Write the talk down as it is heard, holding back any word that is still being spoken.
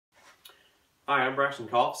Hi, I'm Braxton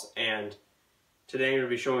Kolfs, and today I'm going to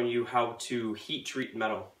be showing you how to heat treat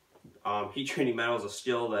metal. Heat treating metal is a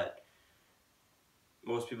skill that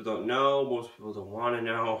most people don't know, most people don't want to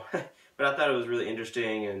know, but I thought it was really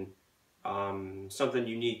interesting and something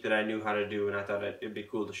unique that I knew how to do, and I thought it'd be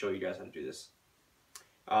cool to show you guys how to do this.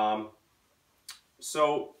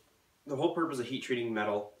 So the whole purpose of heat treating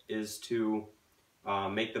metal is to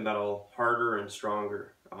make the metal harder and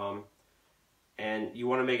stronger. And you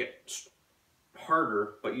want to make it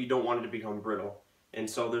harder, but you don't want it to become brittle. And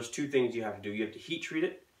so there's two things you have to do. You have to heat treat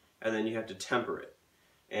it, and then you have to temper it.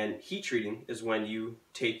 And heat treating is when you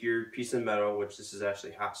take your piece of metal, which this is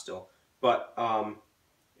actually hot still, but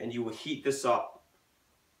and you will heat this up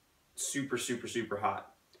super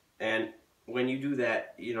hot. And when you do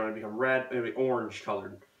that, you know, it'll become red, it'll be orange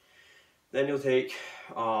colored. Then you'll take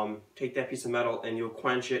that piece of metal and you'll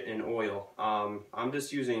quench it in oil. I'm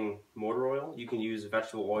just using motor oil. You can use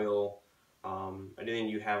vegetable oil, anything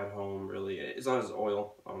you have at home, really, as long as it's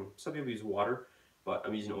oil. Some people use water, but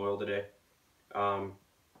I'm using oil today. I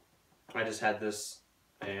just had this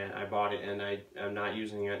and I bought it and I'm not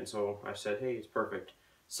using it, and so I said, hey, it's perfect.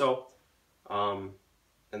 So, and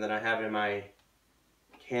then I have it in my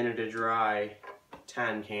Canada Dry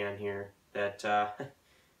tin can here, that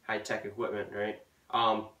high-tech equipment, right?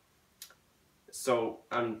 You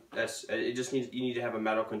need to have a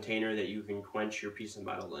metal container that you can quench your piece of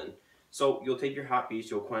metal in. So you'll take your hot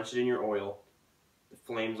piece, you'll quench it in your oil. The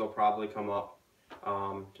flames will probably come up,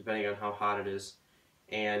 depending on how hot it is.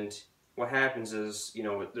 And what happens is, you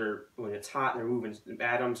know, when it's hot, the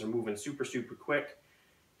atoms are moving super quick,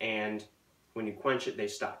 and when you quench it, they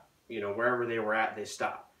stop. You know, wherever they were at, they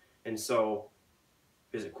stop. And so,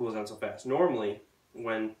 because it cools down so fast. Normally,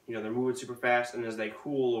 when, you know, they're moving super fast, and as they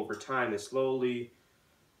cool over time, they slowly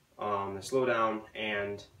slow down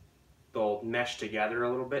and they'll mesh together a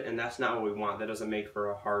little bit, and that's not what we want. That doesn't make for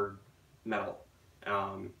a hard metal.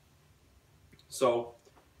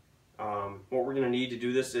 What we're going to need to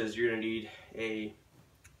do this is you're going to need a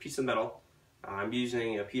piece of metal. I'm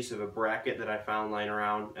using a piece of a bracket that I found lying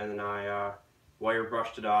around, and then I wire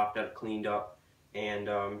brushed it off, got it cleaned up, and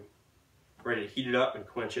ready to heat it up and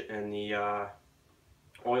quench it in the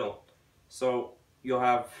oil. So you'll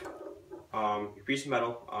have your piece of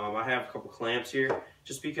metal. I have a couple clamps here,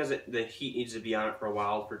 just because the heat needs to be on it for a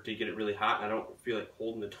while to get it really hot, and I don't feel like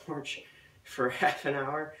holding the torch for half an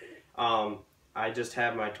hour. I just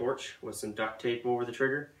have my torch with some duct tape over the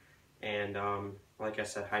trigger, and like I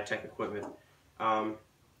said, high-tech equipment.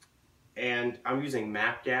 And I'm using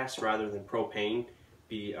MAPP gas rather than propane,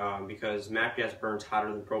 because MAPP gas burns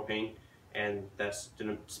hotter than propane, and that's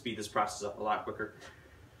going to speed this process up a lot quicker.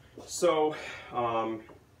 So I'm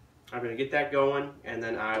going to get that going, and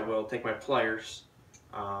then I will take my pliers.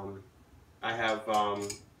 I have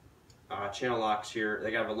channel locks here.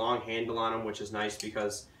 They have a long handle on them, which is nice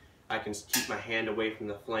because I can keep my hand away from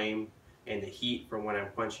the flame and the heat from when I'm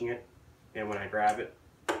quenching it and when I grab it.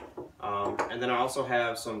 And then I also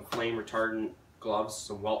have some flame retardant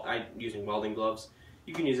gloves. I'm using welding gloves.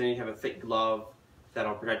 You can use any type of thick glove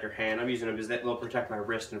that'll protect your hand. I'm using them because they'll protect my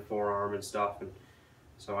wrist and forearm and stuff. And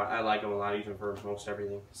so I like them a lot. I use them for most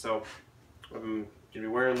everything. So I'm going to be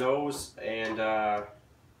wearing those, and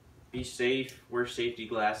be safe. Wear safety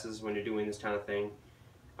glasses when you're doing this kind of thing.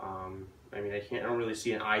 I mean, I don't really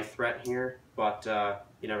see an eye threat here, but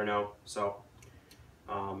you never know. So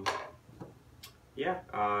yeah,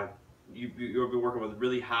 you'll be working with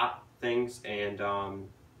really hot things and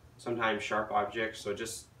sometimes sharp objects, so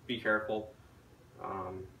just be careful.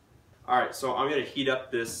 Alright, so I'm going to heat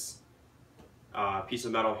up this piece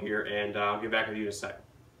of metal here, and I'll get back with you in a second.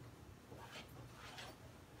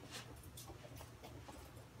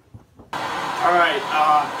 Alright,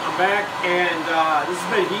 I'm back, and this has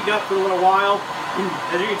been heating up for a little while.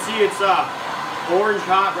 As you can see, it's orange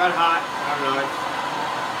hot, red hot. I don't know, it's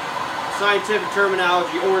scientific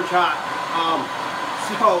terminology, orange hot.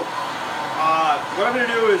 What I'm going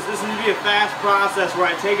to do is, this is going to be a fast process where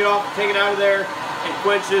I take it off, take it out of there, and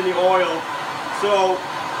quench it in the oil. So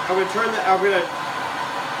I'm going to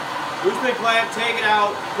loosen the clamp, take it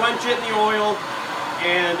out, quench it in the oil,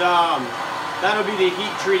 and that'll be the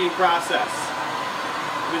heat treating process.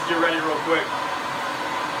 Just get ready real quick.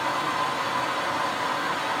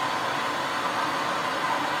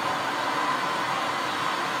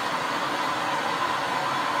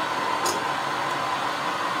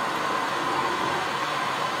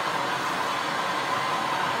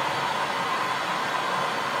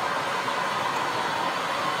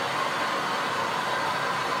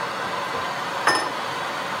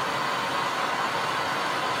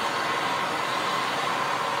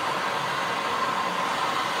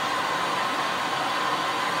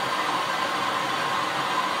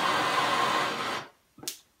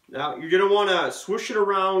 Now you're gonna want to swoosh it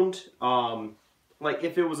around. Like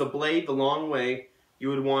if it was a blade the long way, you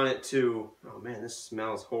would want it to. Oh man, this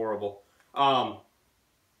smells horrible.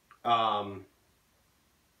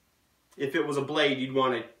 If it was a blade, you'd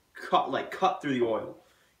want to cut through the oil,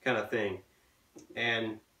 kind of thing.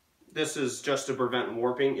 And this is just to prevent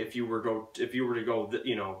warping. If you were to go,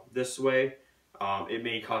 you know, this way, it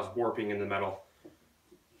may cause warping in the metal.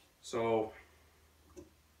 So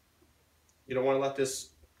you don't want to let this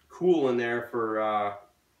cool in there for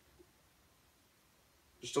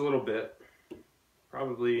just a little bit.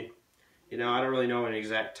 Probably, you know, I don't really know an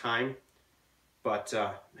exact time, but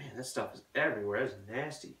man, this stuff is everywhere. It's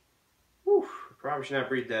nasty. Whew, probably should not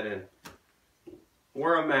breathe that in.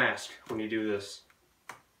 Wear a mask when you do this.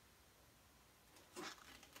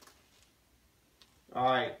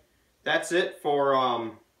 Alright, that's it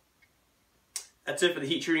for the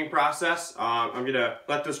heat treating process. I'm gonna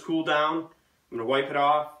let this cool down. I'm gonna wipe it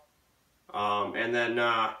off, and then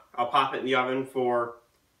I'll pop it in the oven for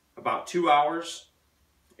about 2 hours,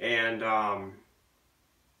 and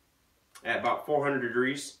at about 400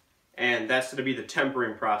 degrees. And that's gonna be the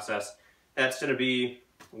tempering process. That's gonna be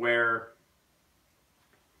where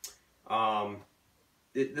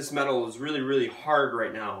this metal is really, really hard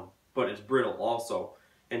right now, but it's brittle also.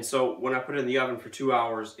 And so when I put it in the oven for 2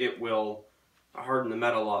 hours, it will harden the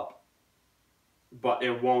metal up, but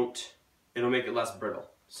it'll make it less brittle.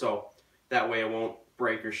 So that way it won't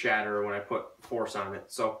break or shatter when I put force on it.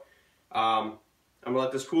 So I'm gonna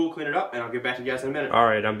let this cool, clean it up, and I'll get back to you guys in a minute. All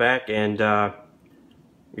right, I'm back, and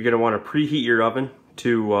you're gonna want to preheat your oven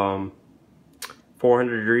to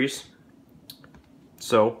 400 degrees.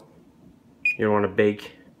 So you want to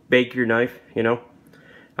bake your knife, you know.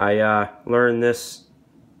 I learned this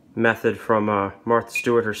method from Martha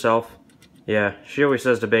Stewart herself. Yeah, she always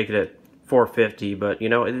says to bake it at 450, but you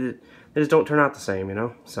know, it just don't turn out the same, you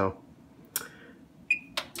know. So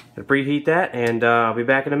gonna preheat that, and I'll be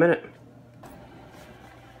back in a minute.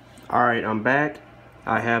 All right, I'm back.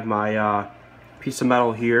 I have my piece of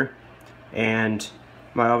metal here, and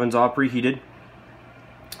my oven's all preheated,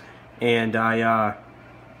 and I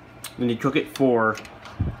need to cook it for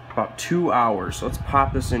about 2 hours. So let's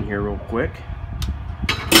pop this in here real quick.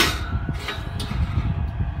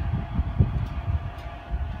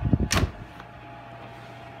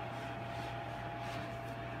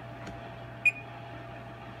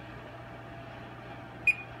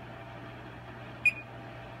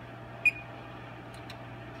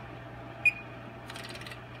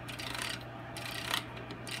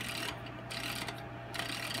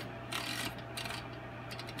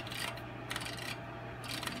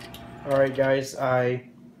 Alright guys, I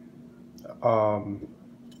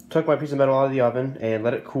took my piece of metal out of the oven and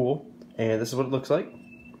let it cool, and this is what it looks like.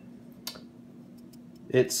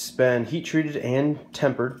 It's been heat treated and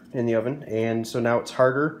tempered in the oven, and so now it's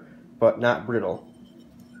harder but not brittle.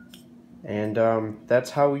 And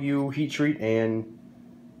that's how you heat treat and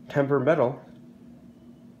temper metal.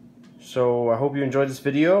 So I hope you enjoyed this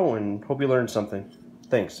video and hope you learned something.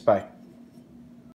 Thanks, bye.